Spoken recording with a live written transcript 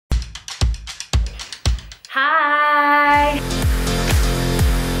Hi!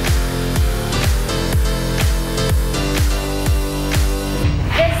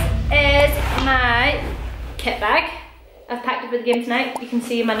 This is my kit bag. I've packed it for the game tonight. You can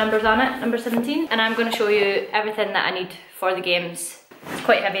see my numbers on it, number 17. And I'm going to show you everything that I need for the games. It's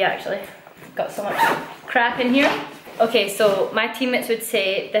quite heavy actually. Got so much crap in here. Okay, so my teammates would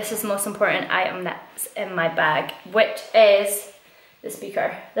say this is the most important item that's in my bag, which is the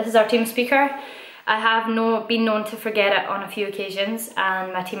speaker. This is our team speaker. I have been known to forget it on a few occasions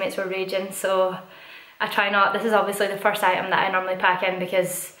and my teammates were raging, so I try not. This is obviously the first item that I normally pack in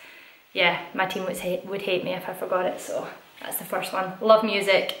because, yeah, my team would hate me if I forgot it, so that's the first one. Love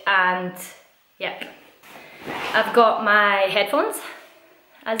music and, yeah. I've got my headphones,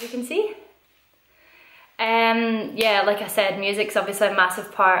 as you can see. Yeah, like I said, music's obviously a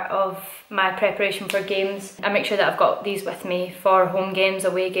massive part of my preparation for games. I make sure that I've got these with me for home games,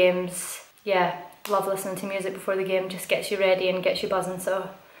 away games. Yeah, love listening to music before the game, just gets you ready and gets you buzzing, so.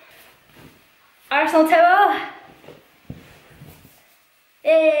 Arsenal towel!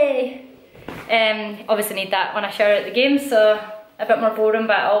 Yay! Obviously need that when I shower at the game, so a bit more boring,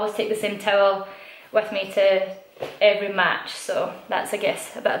 but I always take the same towel with me to every match, so that's, I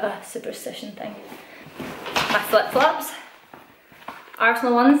guess, a bit of a superstition thing. My flip-flops,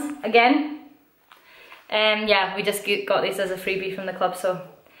 Arsenal ones again. Yeah, we just got these as a freebie from the club, so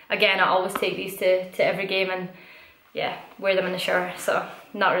again I always take these to every game and yeah, wear them in the shower, so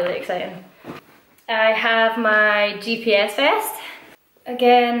not really exciting. I have my GPS vest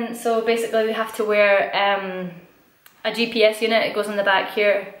again, so basically we have to wear a GPS unit. It goes in the back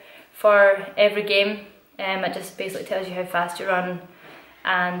here for every game. It just basically tells you how fast you run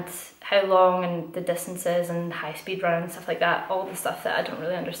and how long and the distances and high speed run and stuff like that, all the stuff that I don't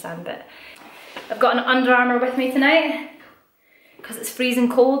really understand. But I've got an Under Armour with me tonight because it's freezing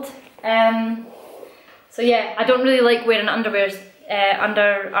cold. So yeah, I don't really like wearing Under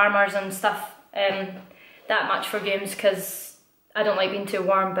Armours and stuff that much for games because I don't like being too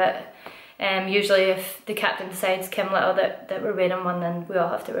warm, but usually if the captain decides, Kim Little, that we're wearing one, then we all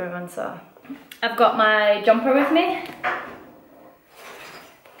have to wear one. So I've got my jumper with me.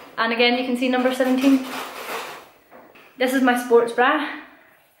 And again, you can see number 17. This is my sports bra,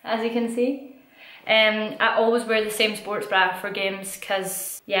 as you can see. I always wear the same sports bra for games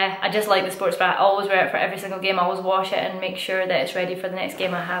because, yeah, I just like the sports bra. I always wear it for every single game. I always wash it and make sure that it's ready for the next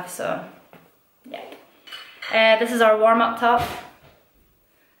game I have, so, yeah. This is our warm-up top.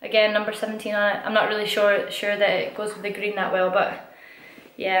 Again, number 17 on it. I'm not really sure that it goes with the green that well, but,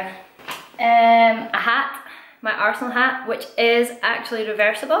 yeah. A hat. My Arsenal hat, which is actually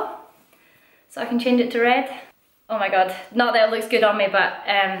reversible, so I can change it to red. Oh my god, not that it looks good on me, but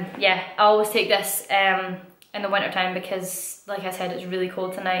yeah, I always take this in the winter time because, like I said, it's really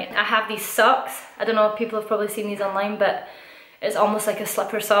cold tonight. I have these socks. I don't know if people have probably seen these online, but it's almost like a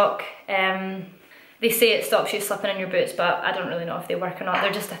slipper sock. They say it stops you slipping in your boots, but I don't really know if they work or not.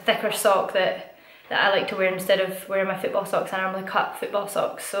 They're just a thicker sock that I like to wear instead of wearing my football socks. I normally cut football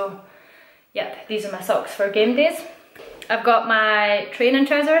socks, so yep, these are my socks for game days. I've got my training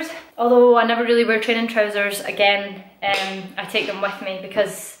trousers. Although I never really wear training trousers, again, I take them with me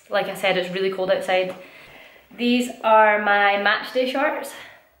because, like I said, it's really cold outside. These are my match day shorts.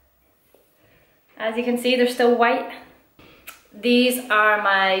 As you can see, they're still white. These are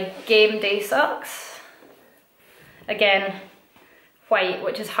my game day socks. Again, white,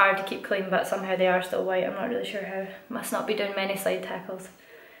 which is hard to keep clean, but somehow they are still white. I'm not really sure how. Must not be doing many slide tackles.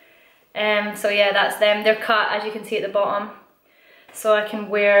 So yeah, that's them. They're cut, as you can see at the bottom, so I can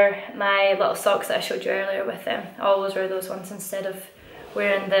wear my little socks that I showed you earlier with them. I always wear those ones instead of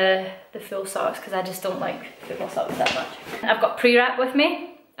wearing the full socks because I just don't like football socks that much. I've got pre-wrap with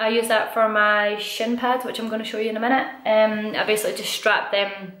me. I use that for my shin pads, which I'm going to show you in a minute. I basically just strap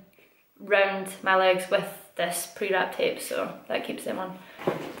them round my legs with this pre-wrap tape, so that keeps them on.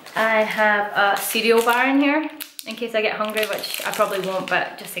 I have a cereal bar in here in case I get hungry, which I probably won't,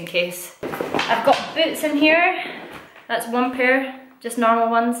 but just in case. I've got boots in here. That's one pair, just normal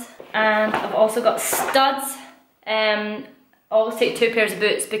ones. And I've also got studs. I always take 2 pairs of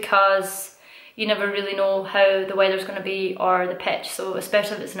boots because you never really know how the weather's going to be or the pitch, so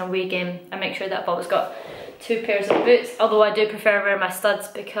especially if it's an away game, I make sure that I've always got 2 pairs of boots, although I do prefer wearing my studs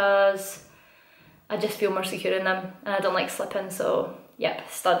because I just feel more secure in them and I don't like slipping, so yep,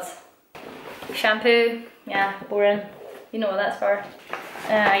 studs. Shampoo, yeah, boring, you know what that's for.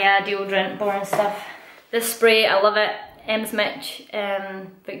 Yeah, deodorant, boring stuff. This spray, I love it, M's Mitch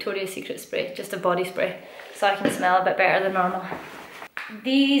Victoria's Secret spray, just a body spray, so I can smell a bit better than normal.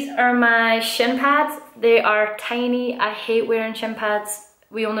 These are my shin pads. They are tiny. I hate wearing shin pads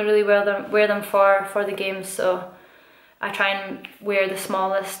we only really wear them for the games, so I try and wear the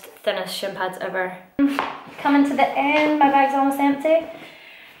smallest, thinnest shin pads ever. Coming to the end, my bag's almost empty.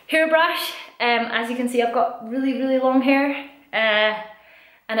 Hairbrush, as you can see I've got really long hair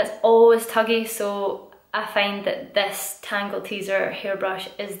and it's always tuggy, so I find that this Tangle Teaser hairbrush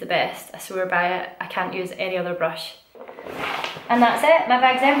is the best. I swear by it, I can't use any other brush. And that's it, my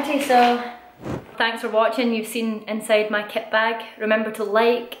bag's empty, so thanks for watching. You've seen inside my kit bag. Remember to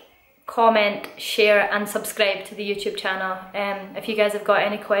like, comment, share and subscribe to the YouTube channel. If you guys have got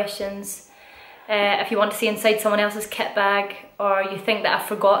any questions, if you want to see inside someone else's kit bag, or you think that I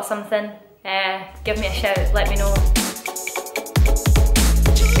forgot something, give me a shout, let me know.